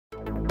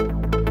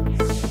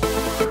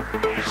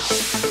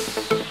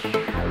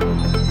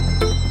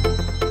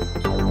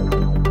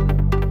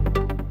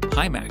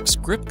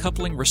HYMAX grip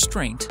coupling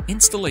restraint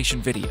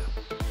installation video.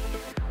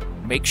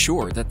 Make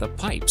sure that the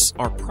pipes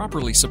are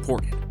properly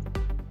supported.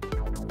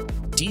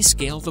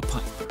 Descale the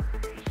pipe.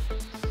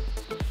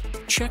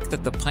 Check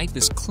that the pipe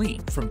is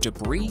clean from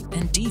debris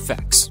and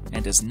defects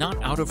and is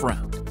not out of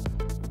round.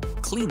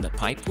 Clean the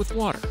pipe with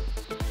water.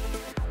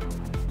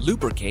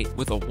 Lubricate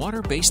with a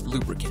water-based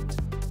lubricant.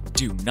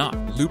 Do not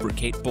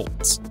lubricate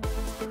bolts.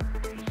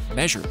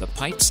 Measure the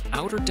pipe's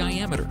outer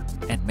diameter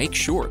and make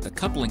sure the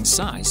coupling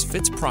size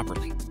fits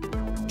properly.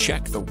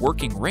 Check the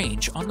working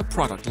range on the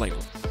product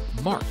label.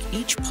 Mark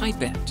each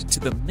pipe end to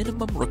the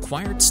minimum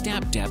required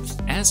stab depth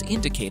as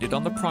indicated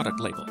on the product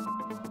label.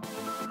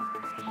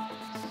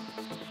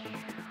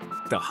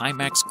 The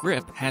HYMAX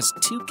grip has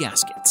two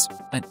gaskets,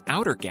 an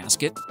outer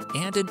gasket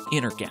and an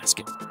inner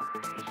gasket.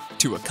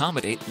 To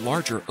accommodate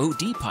larger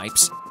OD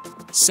pipes,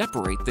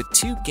 separate the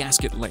two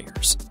gasket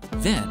layers,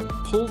 then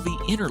pull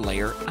the inner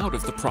layer out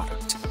of the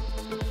product.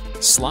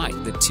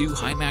 Slide the two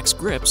HYMAX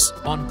grips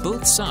on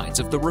both sides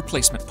of the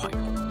replacement pipe.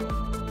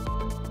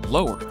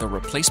 Lower the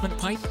replacement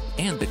pipe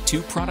and the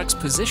two products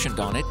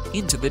positioned on it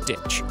into the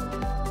ditch.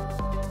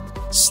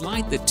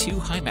 Slide the two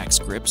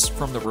HYMAX grips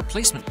from the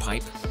replacement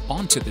pipe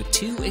onto the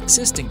two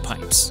existing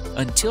pipes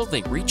until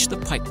they reach the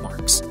pipe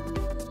marks.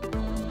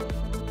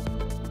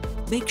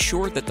 Make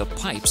sure that the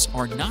pipes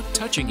are not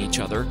touching each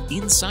other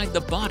inside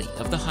the body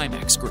of the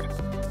HYMAX grip.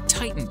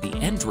 Tighten the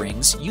end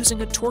rings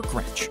using a torque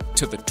wrench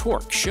to the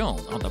torque shown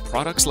on the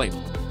product's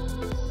label.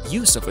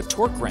 Use of a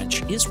torque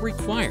wrench is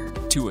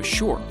required to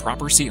assure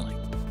proper sealing.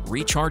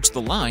 Recharge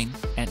the line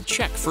and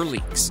check for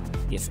leaks.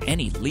 If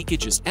any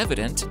leakage is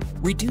evident,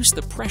 reduce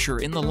the pressure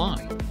in the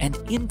line and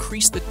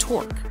increase the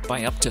torque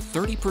by up to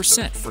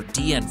 30% for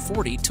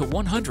DN40 to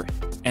 100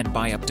 and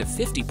by up to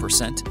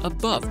 50%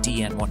 above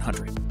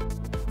DN100.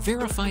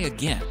 Verify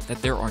again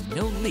that there are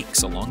no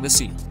leaks along the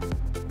seal.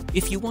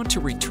 If you want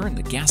to return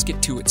the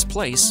gasket to its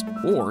place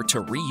or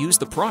to reuse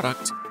the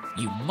product,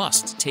 you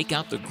must take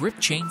out the grip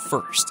chain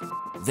first,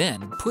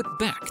 then put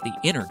back the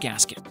inner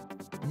gasket.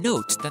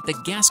 Note that the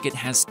gasket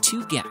has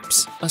two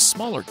gaps, a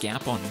smaller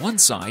gap on one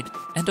side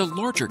and a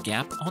larger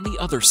gap on the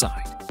other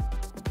side.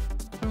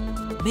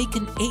 Make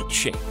an 8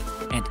 shape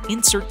and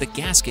insert the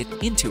gasket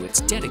into its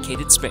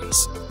dedicated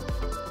space.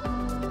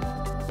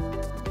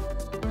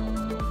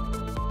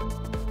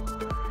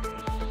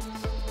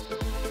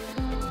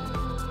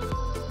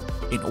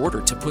 In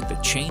order to put the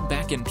chain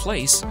back in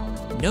place,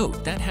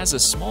 note that has a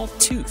small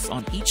tooth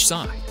on each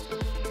side.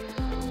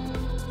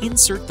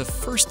 Insert the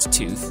first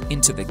tooth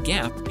into the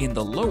gap in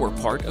the lower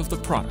part of the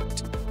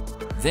product.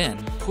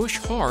 Then push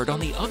hard on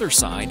the other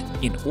side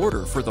in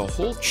order for the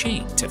whole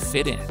chain to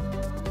fit in.